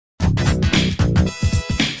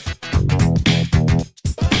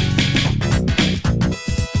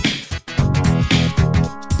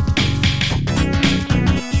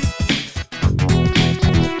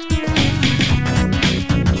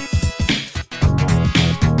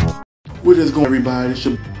What is going on, everybody? It's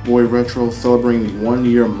your boy Retro, celebrating the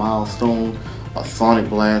 1-year milestone of Sonic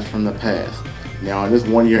Blast from the past. Now, in this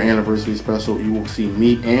 1-year anniversary special, you will see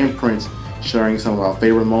me and Prince sharing some of our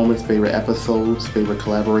favorite moments, favorite episodes, favorite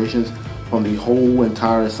collaborations from the whole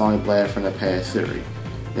entire Sonic Blast from the past series.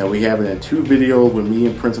 Now, we have it in 2 videos where me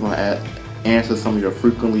and Prince are going to answer some of your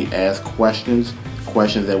frequently asked questions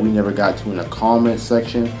that we never got to in the comment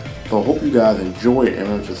section. So I hope you guys enjoy it, and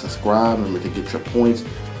remember to subscribe, remember to get your points,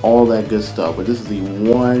 all that good stuff. But this is the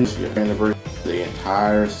 1-year anniversary of the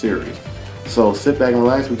entire series. So sit back and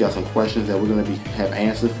relax. We got some questions that we're going to have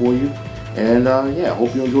answered for you. And yeah, I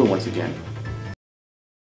hope you enjoy once again.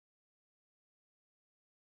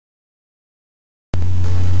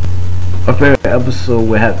 My favorite episode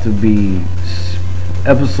would have to be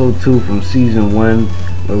episode 2 from season 1,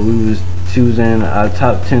 where we was choosing our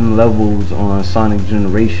top 10 levels on Sonic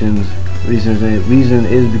Generations. Reason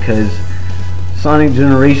is because Sonic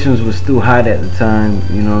Generations was still hot at the time,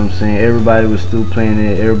 you know what I'm saying? Everybody was still playing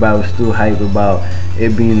it, everybody was still hyped about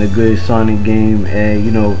it being a good Sonic game, and you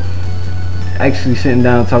know, actually sitting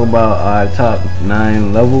down and talking about our top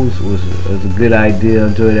 9 levels was a good idea. I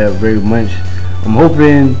enjoyed that very much. I'm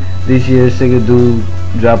hoping this year Sega do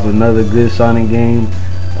drop another good Sonic game,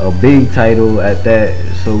 a big title at that,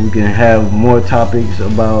 so we can have more topics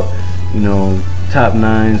about, you know, top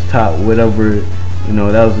 9s, top whatever. You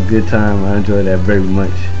know, that was a good time. I enjoyed that very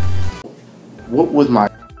much. What was my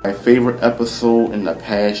favorite episode in the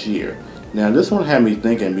past year? Now, this one had me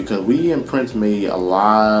thinking because we and Prince made a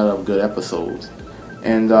lot of good episodes.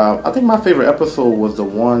 And I think my favorite episode was the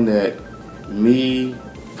one that me,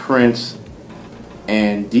 Prince,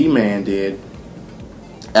 and D-Man did.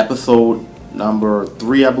 Episode number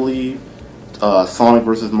 3, I believe. Sonic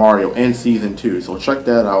vs. Mario in Season 2. So check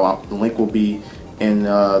that out. The link will be in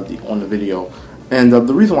on the video. And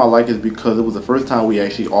the reason why I like it is because it was the first time we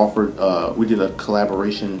actually offered, we did a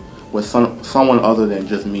collaboration with someone other than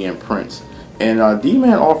just me and Prince. And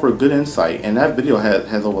D-Man offered good insight, and that video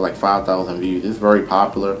has over like 5,000 views. It's very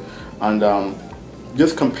popular. And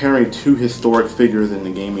just comparing 2 historic figures in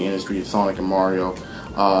the gaming industry, Sonic and Mario,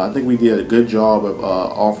 I think we did a good job of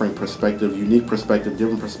offering perspective, unique perspective,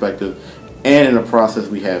 different perspective, and in the process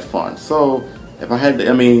we had fun. So if I had to,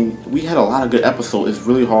 I mean, we had a lot of good episodes. It's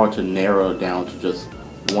really hard to narrow it down to just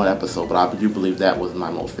one episode, but I do believe that was my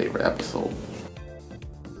most favorite episode.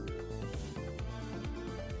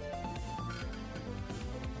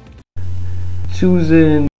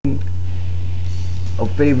 Choosing a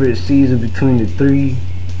favorite season between the 3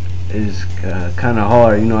 is kind of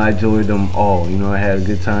hard. You know, I enjoyed them all. You know, I had a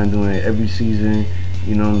good time doing it every season.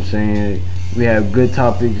 You know what I'm saying? We have good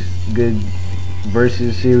topics, good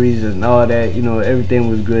versus series and all that. You know, everything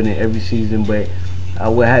was good in every season, but I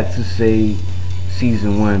would have to say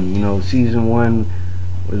season 1. You know, season 1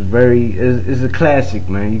 was it's a classic,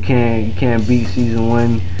 man. You can't beat season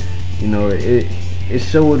 1. You know, it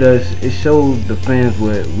showed the fans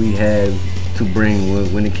what we had to bring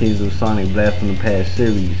when it came to Sonic Blast from the past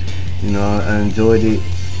series. You know, I enjoyed it.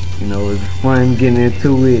 You know, it was fun getting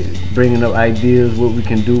into it, bringing up ideas what we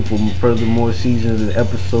can do for further more seasons and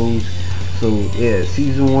episodes. So yeah,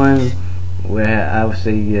 season 1, where I would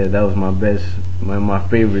say, yeah, that was my best, my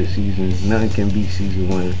favorite season. Nothing can beat season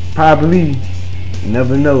 1. Probably, you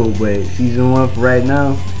never know, but season 1 for right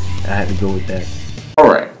now, I had to go with that.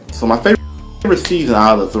 Alright, so my favorite season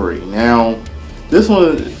out of the 3. Now, this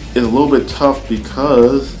one is a little bit tough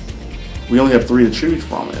because we only have 3 to choose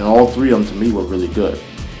from, and all 3 of them to me were really good.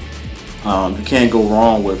 You can't go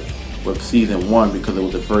wrong with season 1 because it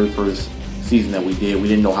was the very first season that we did. We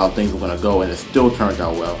didn't know how things were going to go, and it still turned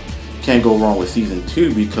out well. Can't go wrong with season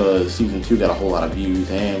 2 because season 2 got a whole lot of views,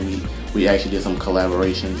 and we actually did some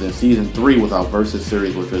collaborations. And season 3 was our Versus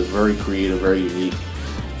series, which was very creative, very unique,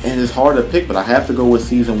 and it's hard to pick, but I have to go with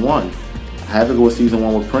season 1. I have to go with season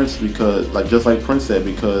 1 with Prince because, just like Prince said,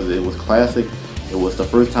 because it was classic. It was the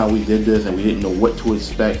first time we did this, and we didn't know what to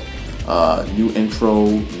expect. New intro,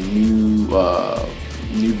 new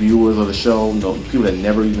viewers of the show, people that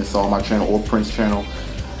never even saw my channel or Prince channel.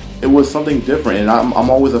 It was something different, and I'm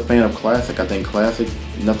always a fan of classic. I think classic,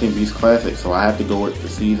 nothing beats classic, so I have to go with the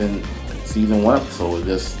season 1 episode.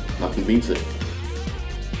 Just nothing beats it.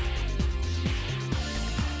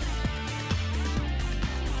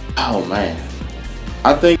 Oh man,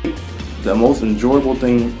 I think the most enjoyable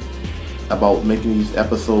thing about making these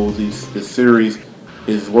episodes, this series,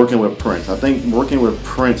 is working with Prince. I think working with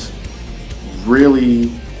Prince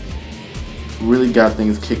really got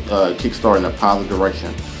things kickstarted in a positive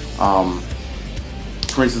direction.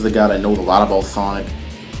 Prince is a guy that knows a lot about Sonic,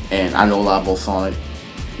 and I know a lot about Sonic.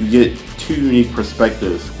 You get 2 unique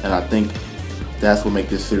perspectives, and I think that's what makes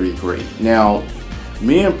this series great. Now,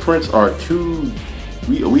 me and Prince are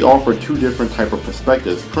we offer two different type of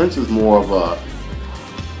perspectives. Prince is more of a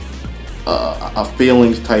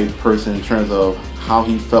feelings type person in terms of how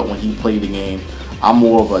he felt when he played the game. I'm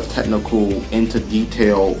more of a technical, into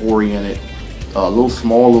detail oriented,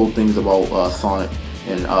 little things about Sonic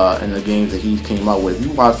and the games that he came out with. If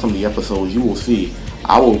you watch some of the episodes, you will see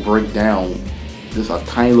I will break down just a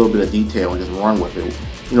tiny little bit of detail and just run with it.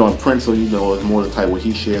 You know, and Prince, so you know, is more the type where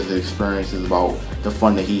he shares his experiences about the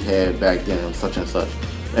fun that he had back then and such and such.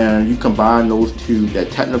 And you combine those two,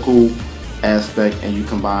 that technical aspect, and you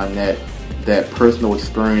combine that personal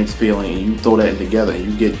experience feeling, and you throw that in together, and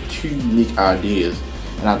you get two unique ideas.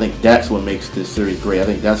 And I think that's what makes this series great. I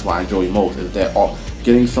think that's what I enjoy most, is that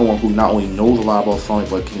getting someone who not only knows a lot about Sonic,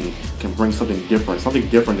 but can bring something different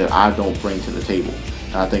that I don't bring to the table.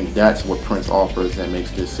 And I think that's what Prince offers that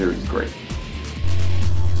makes this series great.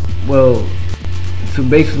 Well, to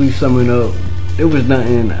basically sum it up, there was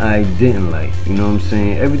nothing I didn't like. You know what I'm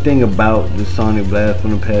saying? Everything about the Sonic Blast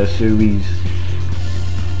from the Past series,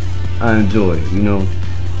 I enjoy. You know,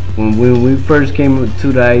 when we first came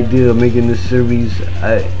to the idea of making this series,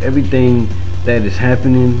 everything that is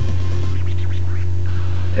happening,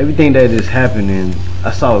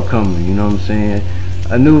 I saw it coming. You know what I'm saying?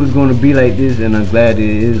 I knew it was going to be like this, and I'm glad it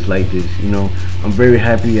is like this. You know, I'm very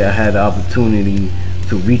happy I had the opportunity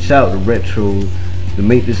to reach out to Retro to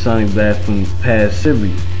make this Sonic Blast from the Past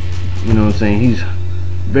series. You know what I'm saying? He's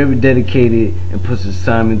very dedicated and puts his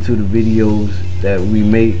time into the videos that we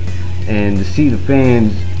make, and to see the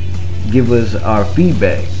fans give us our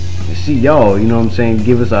feedback, to see y'all, you know what I'm saying,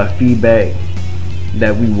 give us our feedback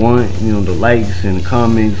that we want, you know, the likes and the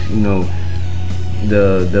comments, you know,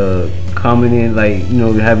 the commenting, like, you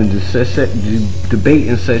know, having the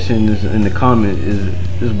debating sessions in the comment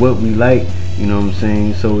is what we like, you know what I'm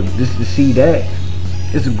saying. So just to see that,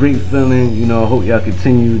 it's a great feeling. You know, I hope y'all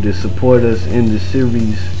continue to support us in the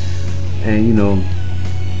series, and you know,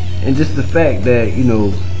 and just the fact that, you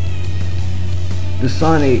know, the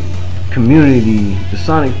Sonic community, the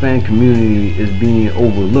Sonic fan community is being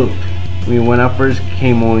overlooked. I mean, when I first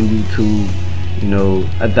came on YouTube, you know,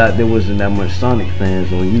 I thought there wasn't that much Sonic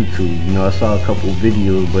fans on YouTube. You know, I saw a couple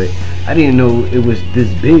videos, but I didn't know it was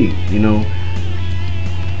this big. You know,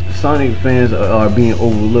 Sonic fans are being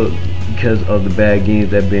overlooked because of the bad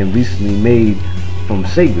games that have been recently made from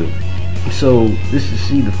Sega. So just to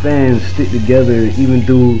see the fans stick together even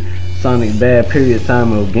through Sonic bad period of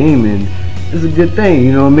time of gaming is a good thing.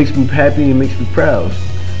 You know, it makes me happy and it makes me proud.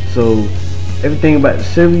 So everything about the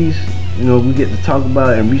series, you know, we get to talk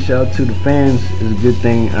about and reach out to the fans is a good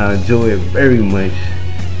thing. I enjoy it very much.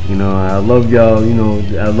 You know, I love y'all. You know,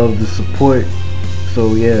 I love the support.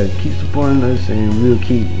 So yeah, keep supporting us, and we'll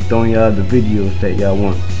keep throwing y'all the videos that y'all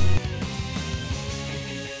want.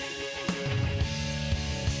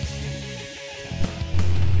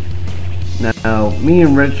 Now, me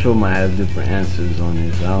and Retro might have different answers on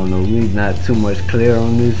this. I don't know. We're not too much clear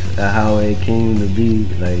on this, how it came to be,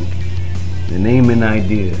 like the name and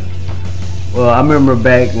idea. Well, I remember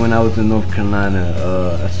back when I was in North Carolina,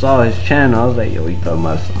 I saw his channel. I was like, yo, he talking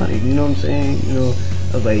about Sonic, you know what I'm saying? You know,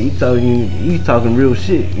 I was like, he's talking real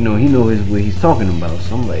shit. You know, he knows what he's talking about.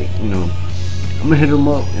 So I'm like, you know, I'm gonna hit him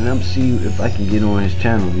up and I'm see if I can get on his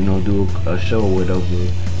channel, you know, do a show or whatever,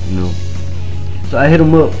 you know. So I hit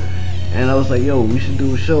him up and I was like, yo, we should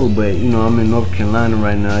do a show, but you know, I'm in North Carolina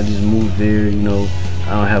right now. I just moved there, you know. I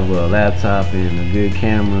don't have a laptop and a good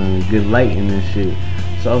camera and good lighting and shit.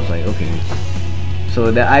 So I was like, okay.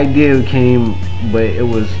 So the idea came, but it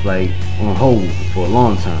was like on hold for a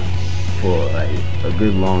long time, for like a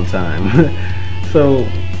good long time. So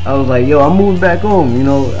I was like, yo, I'm moving back home. You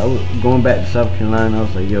know, I was going back to South Carolina. I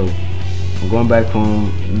was like, yo, I'm going back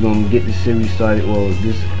home. We're gonna get this series started. Well,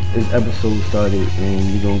 this episode started,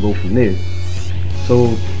 and we're gonna go from there.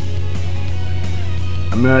 So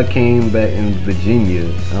I remember I came back in Virginia.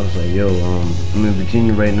 I was like, yo, I'm in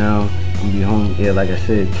Virginia right now. I'm gonna be home. Yeah, like I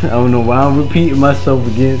said, I don't know why I'm repeating myself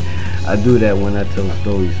again. I do that when I tell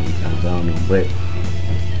stories sometimes. I don't know, but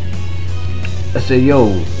I said,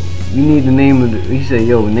 yo, you need the name of the. He said,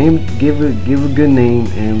 yo, give a good name,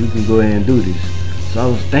 and we can go ahead and do this. So I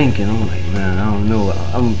was thinking, I'm like, man, I don't know.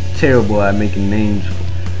 I'm terrible at making names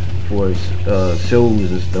for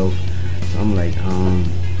shows and stuff. So I'm like,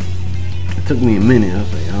 it took me a minute. I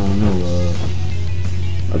was like, I don't know.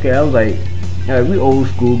 Okay, I was like, all right, we old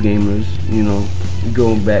school gamers, you know. We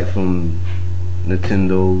going back from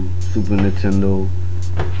Nintendo, Super Nintendo,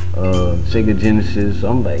 Sega Genesis.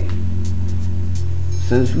 So I'm like,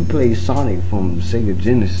 since we played Sonic from Sega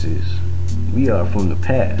Genesis, we are from the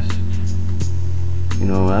past. You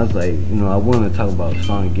know, I was like, you know, I wanted to talk about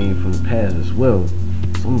Sonic games from the past as well.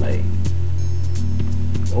 So I'm like,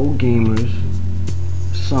 old gamers,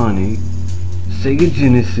 Sonic, Sega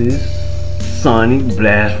Genesis, Sonic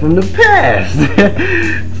Blast from the past.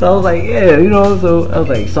 So I was like, yeah, you know, so I was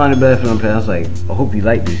like, Sonic Blast from the past. I was like, I hope you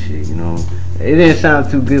like this shit, you know. It didn't sound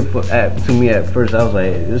too good to me at first. I was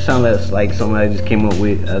like, it sounded like something I just came up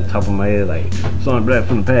with at the top of my head, like Sonic Blast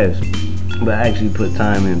from the past. But I actually put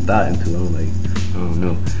time and thought into it. I was like, I don't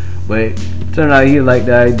know. But it turned out he liked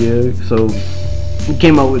the idea, so he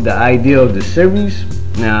came up with the idea of the series.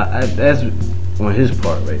 Now, that's on his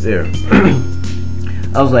part right there.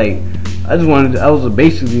 I was like,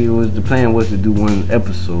 the plan was to do one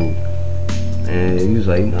episode. And he was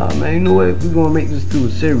like, nah, man, you know what, we're going to make this to a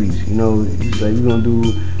series. You know, he's like, we're going to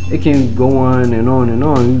do, it can go on and on and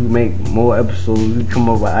on. We can make more episodes, we come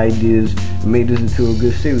up with ideas, and make this into a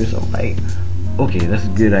good series. So I'm like, okay, that's a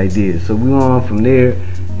good idea. So we went on from there,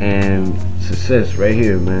 and success right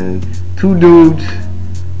here, man. Two dudes,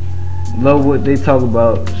 love what they talk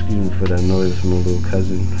about. Excuse me for that noise from my little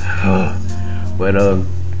cousin. But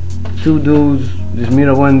two dudes just meet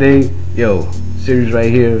up one day. Yo, series right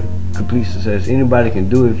here, complete success. Anybody can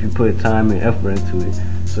do it if you put time and effort into it.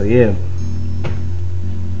 So yeah,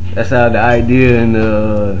 that's how the idea and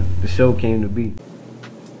the show came to be.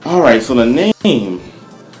 Alright, so the name,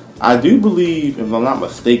 I do believe, if I'm not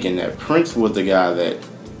mistaken, that Prince was the guy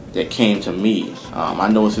that came to me. I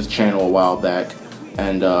noticed his channel a while back,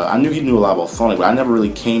 and I knew he knew a lot about Sonic, but I never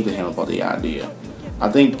really came to him about the idea. I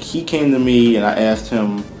think he came to me and I asked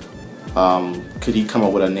him, could he come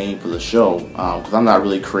up with a name for the show? Because I'm not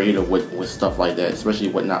really creative with stuff like that,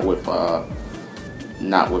 especially not with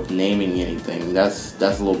naming anything. That's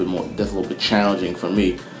a little bit challenging for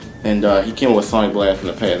me. And he came up with Sonic Blast from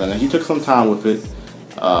the past, and he took some time with it.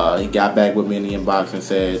 He got back with me in the inbox and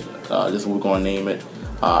said, "This is what we're going to name it."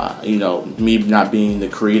 You know, me not being the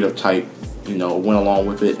creative type, you know, went along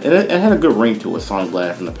with it, and it had a good ring to it, Sonic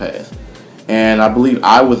Blast from the past. And I believe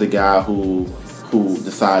I was the guy who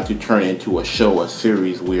decided to turn it into a show, a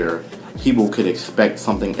series where people could expect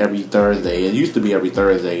something every Thursday. It used to be every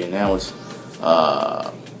Thursday, and now it's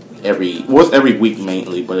every week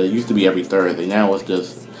mainly, but it used to be every Thursday. Now it's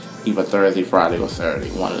just either Thursday, Friday, or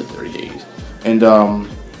Saturday, one of the 3 days. And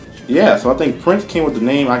yeah, so I think Prince came with the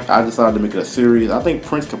name. I decided to make it a series. I think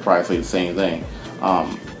Prince could probably say the same thing.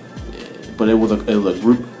 But it was a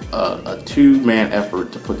group, a two-man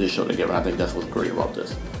effort to put this show together. I think that's what's great about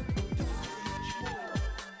this.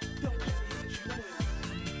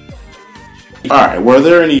 Alright, were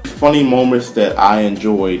there any funny moments that I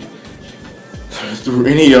enjoyed through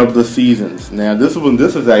any of the seasons? Now, this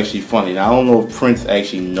is actually funny. Now, I don't know if Prince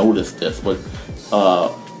actually noticed this, but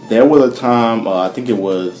there was a time, I think it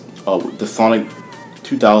was the Sonic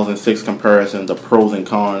 2006 comparison, the pros and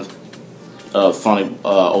cons of Sonic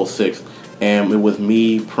 06. And it was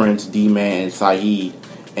me, Prince, D-Man, and Saeed.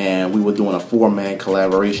 And we were doing a 4-man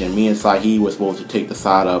collaboration. Me and Saeed were supposed to take the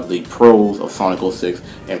side of the pros of Sonic 06,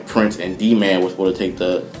 and Prince and D-Man were supposed to take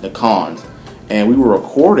the cons. And we were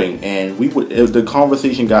recording, and the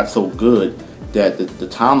conversation got so good that the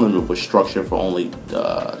time limit was structured for only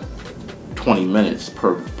 20 minutes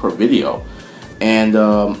per video. And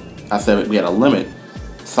I said we had a limit.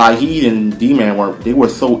 Saeed and D-Man were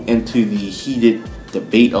so into the heated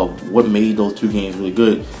debate of what made those two games really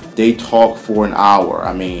good. They talked for an hour.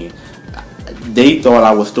 I mean, they thought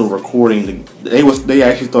I was still recording. They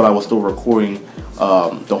actually thought I was still recording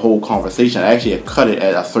the whole conversation. I actually had cut it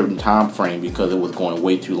at a certain time frame because it was going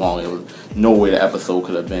way too long. It was no way the episode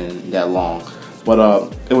could have been that long.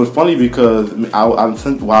 But it was funny because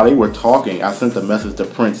while they were talking, I sent a message to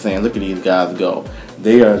Prince saying, "Look at these guys go.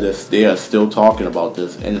 They are still talking about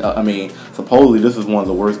this." And I mean, supposedly this is one of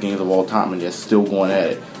the worst games of all time, and they're still going at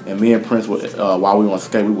it. And me and Prince, while we were on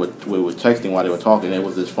Skype, we were texting while they were talking. It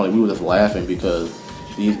was just funny. We were just laughing because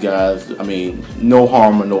these guys, I mean, no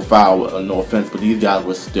harm or no foul or no offense, but these guys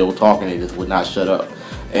were still talking. They just would not shut up.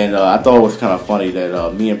 And I thought it was kind of funny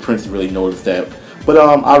that me and Prince really noticed that. But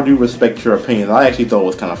I do respect your opinions. I actually thought it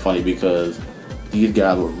was kind of funny because these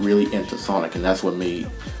guys were really into Sonic, and that's what made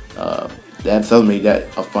that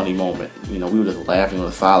a funny moment. You know, we were just laughing on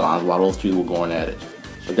the sidelines while those two were going at it.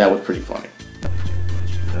 But that was pretty funny.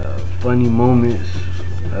 Funny moments.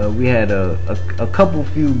 We had a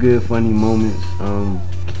few good funny moments.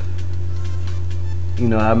 You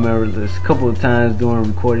know, I remember this a couple of times during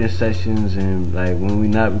recording sessions, and like when we're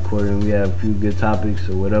not recording, we have a few good topics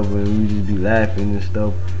or whatever, and we just be laughing and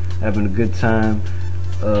stuff, having a good time.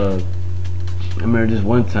 I remember this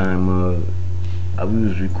one time we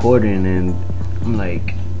was recording, and I'm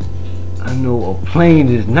like, I know a plane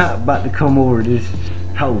is not about to come over this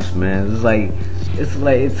house, man. It's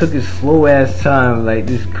like it took a slow ass time, like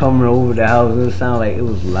just coming over the house. It sounded like it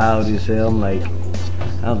was loud as hell. I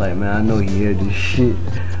was like, man, I know he heard this shit.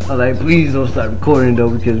 I was like, please don't start recording though,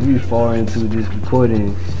 because we far into this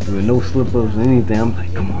recording with no slip ups or anything. I'm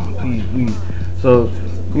like, come on, please. So,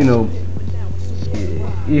 you know,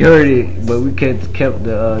 he heard it, but we kept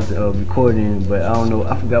the recording. But I don't know,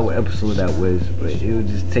 I forgot what episode that was, but it was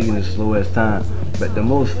just taking the slowest time. But the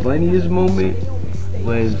most funniest moment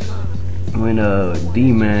was when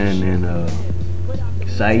D-Man and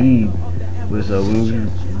Saeed was when we were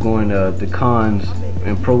going the cons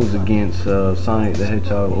and pros against Sonic the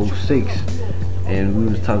Hedgehog 06, and we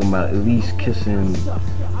was talking about Elise kissing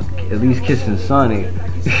Sonic.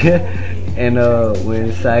 And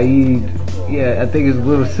when Saeed, I think his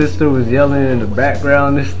little sister was yelling in the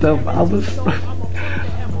background and stuff, I was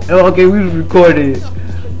okay, we was recording,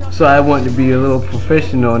 so I wanted to be a little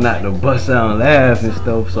professional, not to bust out and laugh and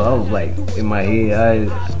stuff. So I was like, in my head, I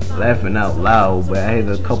was laughing out loud, but I had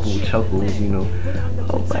a couple of chuckles, you know.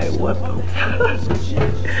 I was like, what the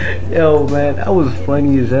fuck? Yo, man, that was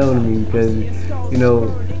funny as hell to me, because, you know,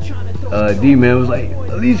 D-Man was like,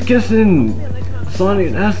 at least kissing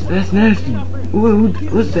Sonic, that's nasty.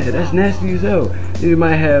 What's that? That's nasty as hell. It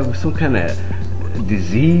might have some kind of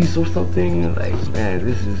disease or something. Like, man,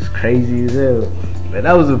 this is crazy as hell. But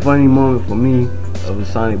that was a funny moment for me of the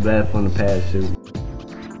Sonic Blast from the Past series.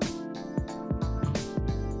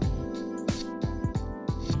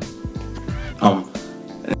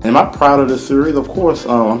 Am I proud of the series? Of course,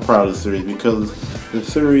 I'm proud of the series because the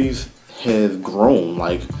series has grown.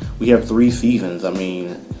 Like, we have 3 seasons. I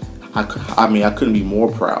mean, I couldn't be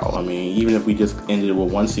more proud. I mean, even if we just ended it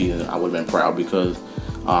with 1 season, I would have been proud, because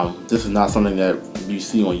this is not something that you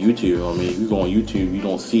see on YouTube. I mean, if you go on YouTube, you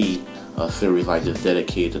don't see a series like this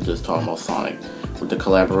dedicated to just talking about Sonic, with the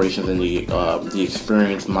collaborations and the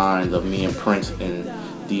experienced minds of me and Prince and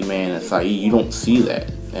D-Man and Saeed. You don't see that,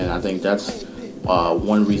 and I think that's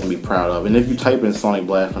one reason to be proud of. And if you type in Sonic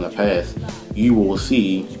Blast from the Past, you will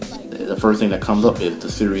see the first thing that comes up is the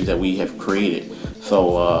series that we have created.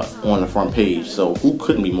 So on the front page. So who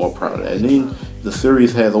couldn't be more proud of that? And then the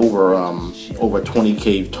series has over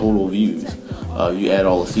 20K total views. You add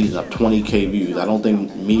all the seasons up, 20K views. I don't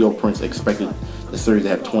think me or Prince expected the series to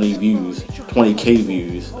have 20K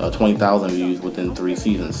views, 20,000 views within 3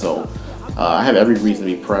 seasons. So I have every reason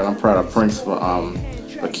to be proud. I'm proud of Prince for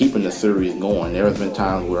keeping the series going. There has been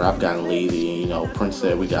times where I've gotten lazy, and, you know, Prince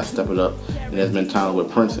said we got to step it up. And there's been times where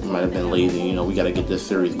Prince might have been lazy, you know, we got to get this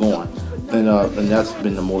series going. And that's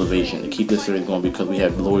been the motivation to keep this series going, because we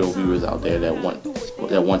have loyal viewers out there that want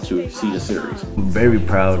to see the series. I'm very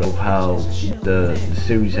proud of how the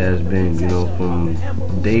series has been, you know, from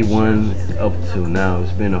day 1 up to now.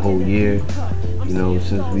 It's been a whole year, you know,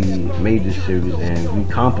 since we made this series, and we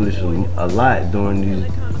accomplished a lot during these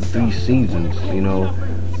 3 seasons, you know.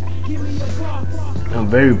 I'm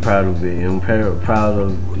very proud of it. I'm very proud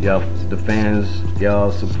of y'all, the fans, y'all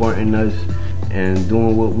supporting us and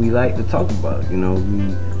doing what we like to talk about. You know,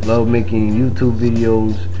 we love making YouTube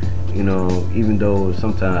videos, you know, even though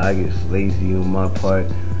sometimes I get lazy on my part,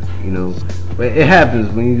 you know, but it happens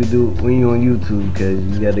when you're on YouTube, because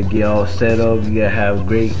you got to get all set up, you got to have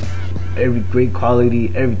great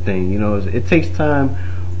quality, everything, you know. It takes time,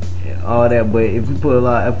 all that, but if you put a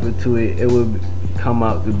lot of effort to it, it will come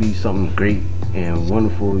out to be something great and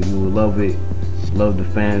wonderful. You will love it, love the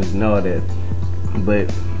fans and all that.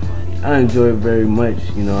 But I enjoy it very much.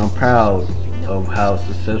 You know, I'm proud of how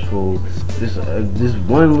successful this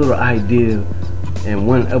one little idea and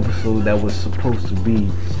one episode that was supposed to be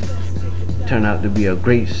turned out to be a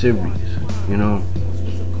great series. You know,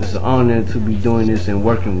 it's an honor to be doing this and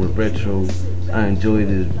working with Retro. I enjoy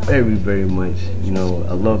this very, very much. You know,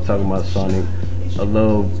 I love talking about Sonic. I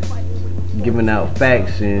love giving out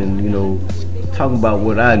facts and, you know, talking about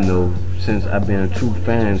what I know, since I've been a true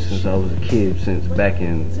fan since I was a kid, since back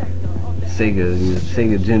in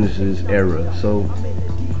Sega Genesis era. So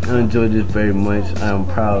I enjoy this very much. I am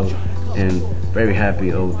proud and very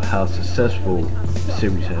happy of how successful the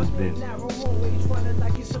series has been.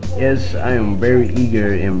 Yes, I am very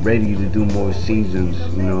eager and ready to do more seasons.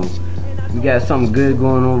 You know, we got something good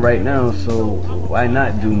going on right now, so why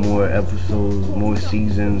not do more episodes, more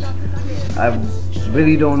seasons? I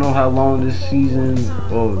really don't know how long this season,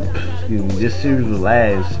 or excuse me, this series will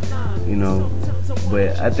last, you know,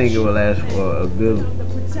 but I think it will last for a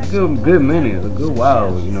good minute, a good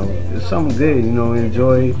while. You know, it's something good. You know, we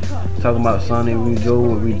enjoy talking about Sonic. We enjoy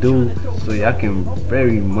what we do, so y'all can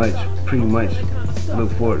pretty much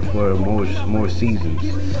look forward for more seasons.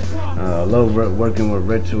 I love working with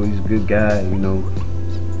Retro. He's a good guy. You know,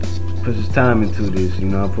 puts his time into this. You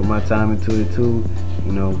know, I put my time into it too.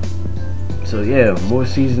 You know, so yeah, more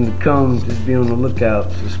seasons to come. Just be on the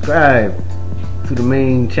lookout. Subscribe to the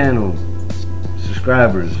main channel.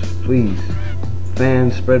 Subscribers, please.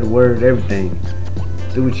 Fans, spread the word, everything.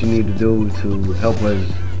 Do what you need to do to help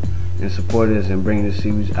us and support us and bring this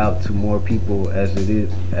series out to more people as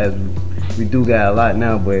we do got a lot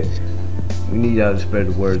now, but we need y'all to spread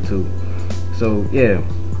the word too. So yeah,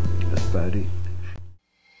 that's about it.